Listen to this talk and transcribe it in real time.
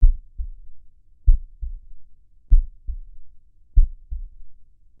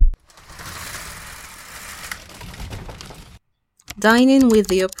Dining with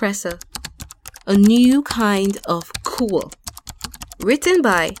the Oppressor, a new kind of cool. Written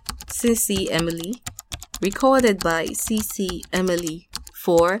by CC Emily, recorded by CC Emily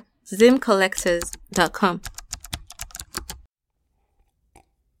for zimcollectors.com.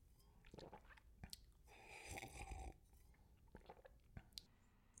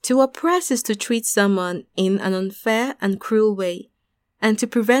 To oppress is to treat someone in an unfair and cruel way, and to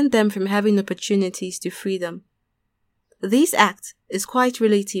prevent them from having opportunities to freedom. This act is quite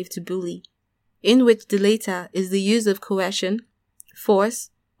relative to bully, in which the latter is the use of coercion, force,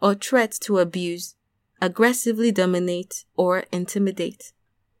 or threat to abuse, aggressively dominate, or intimidate.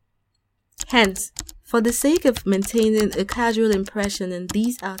 Hence, for the sake of maintaining a casual impression in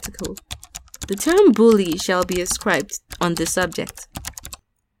these articles, the term bully shall be ascribed on the subject.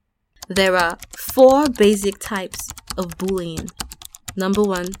 There are 4 basic types of bullying. Number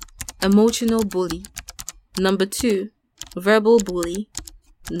 1, emotional bully. Number 2, verbal bully.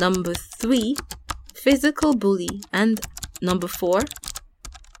 Number 3, physical bully. And number 4,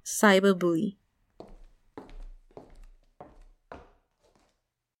 cyberbully.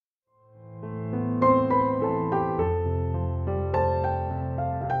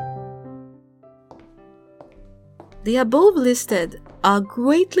 The above listed are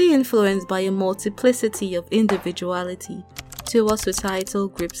greatly influenced by a multiplicity of individuality towards societal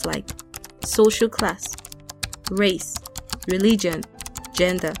groups like social class, race, religion,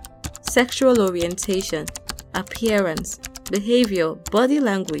 gender, sexual orientation, appearance, behavior, body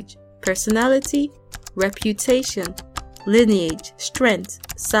language, personality, reputation, lineage, strength,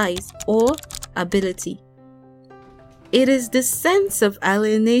 size, or ability. It is the sense of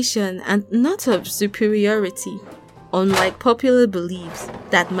alienation and not of superiority, unlike popular beliefs,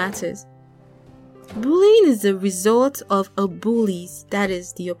 that matters. Bullying is the result of a bully's, that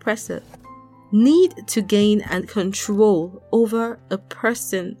is, the oppressor, need to gain and control over a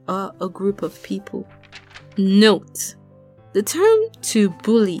person or a group of people. Note: the term to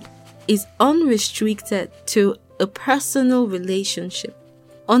bully is unrestricted to a personal relationship.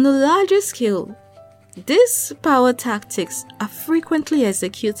 On a larger scale, these power tactics are frequently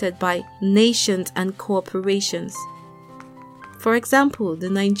executed by nations and corporations. For example, the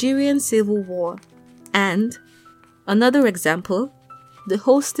Nigerian Civil War, and another example, the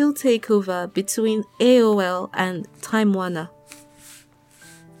hostile takeover between AOL and Time Warner.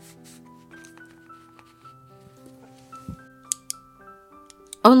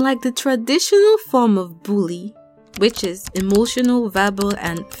 Unlike the traditional form of bully, which is emotional, verbal,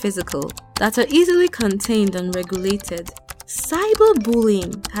 and physical, that are easily contained and regulated,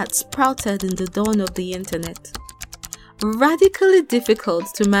 cyberbullying had sprouted in the dawn of the internet. Radically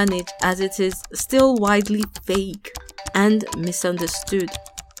difficult to manage as it is still widely vague and misunderstood.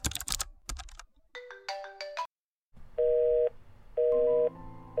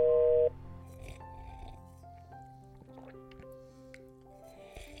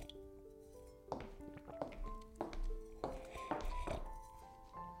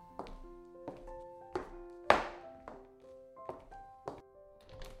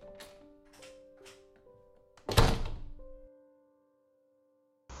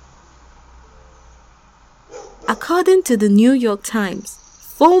 According to the New York Times,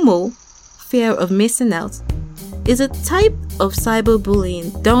 FOMO, fear of missing out, is a type of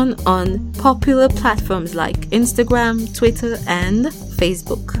cyberbullying done on popular platforms like Instagram, Twitter, and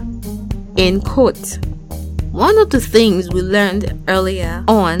Facebook. In quote, one of the things we learned earlier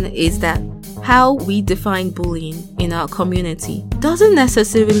on is that how we define bullying in our community doesn't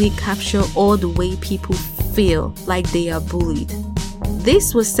necessarily capture all the way people feel like they are bullied.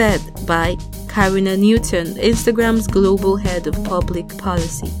 This was said by Karina Newton, Instagram's global head of public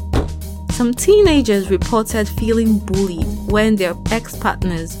policy. Some teenagers reported feeling bullied when their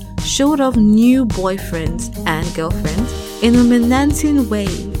ex-partners showed off new boyfriends and girlfriends in a menacing way,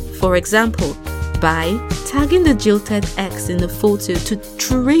 for example, by tagging the jilted ex in a photo to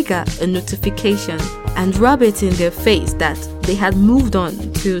trigger a notification and rub it in their face that they had moved on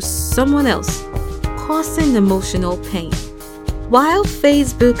to someone else, causing emotional pain. While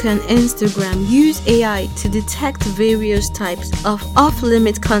Facebook and Instagram use AI to detect various types of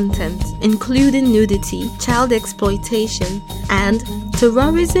off-limit content, including nudity, child exploitation, and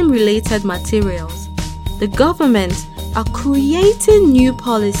terrorism-related materials, the government are creating new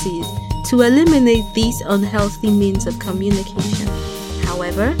policies to eliminate these unhealthy means of communication.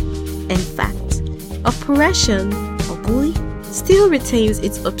 However, in fact, oppression or bully still retains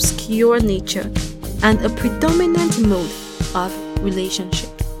its obscure nature and a predominant mode of relationship.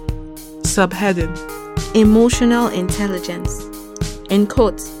 Subheading: Emotional intelligence. In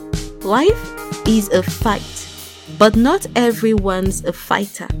quotes, life is a fight, But not everyone's a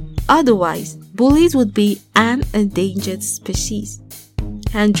fighter. Otherwise, bullies would be an endangered species.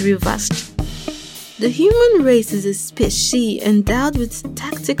 Andrew Vast. The human race is a species endowed with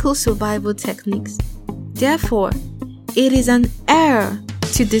tactical survival techniques. Therefore, it is an error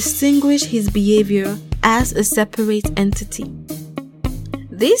to distinguish his behavior as a separate entity.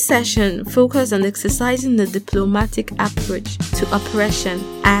 This session focused on exercising the diplomatic approach to oppression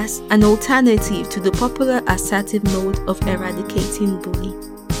as an alternative to the popular assertive mode of eradicating bullying.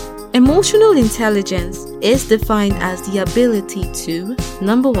 Emotional intelligence is defined as the ability to,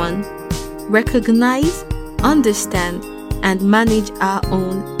 number 1, recognize, understand, and manage our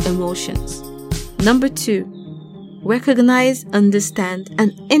own emotions. Number 2, recognize, understand,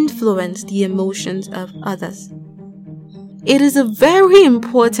 and influence the emotions of others. It is a very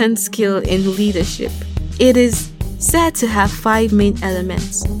important skill in leadership. It is said to have 5 main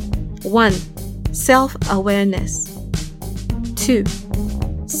elements. 1. Self-awareness. 2.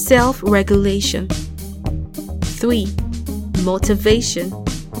 Self-regulation. 3. Motivation.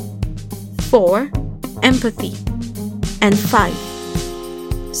 4. Empathy. And 5.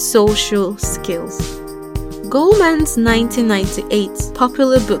 Social skills. Goleman's 1998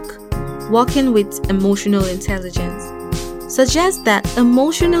 popular book, Working with Emotional Intelligence, suggests that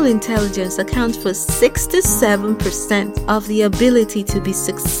emotional intelligence accounts for 67% of the ability to be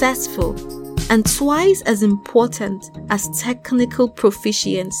successful and twice as important as technical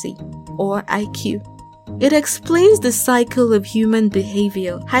proficiency, or IQ. It explains the cycle of human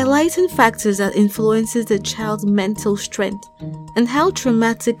behavior, highlighting factors that influences the child's mental strength and how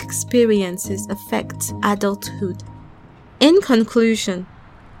traumatic experiences affect adulthood. In conclusion,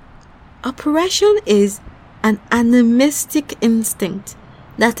 oppression is an animistic instinct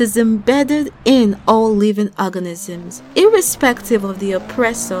that is embedded in all living organisms, irrespective of the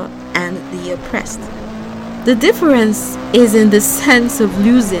oppressor and the oppressed. The difference is in the sense of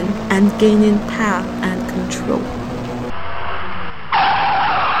losing and gaining power and control.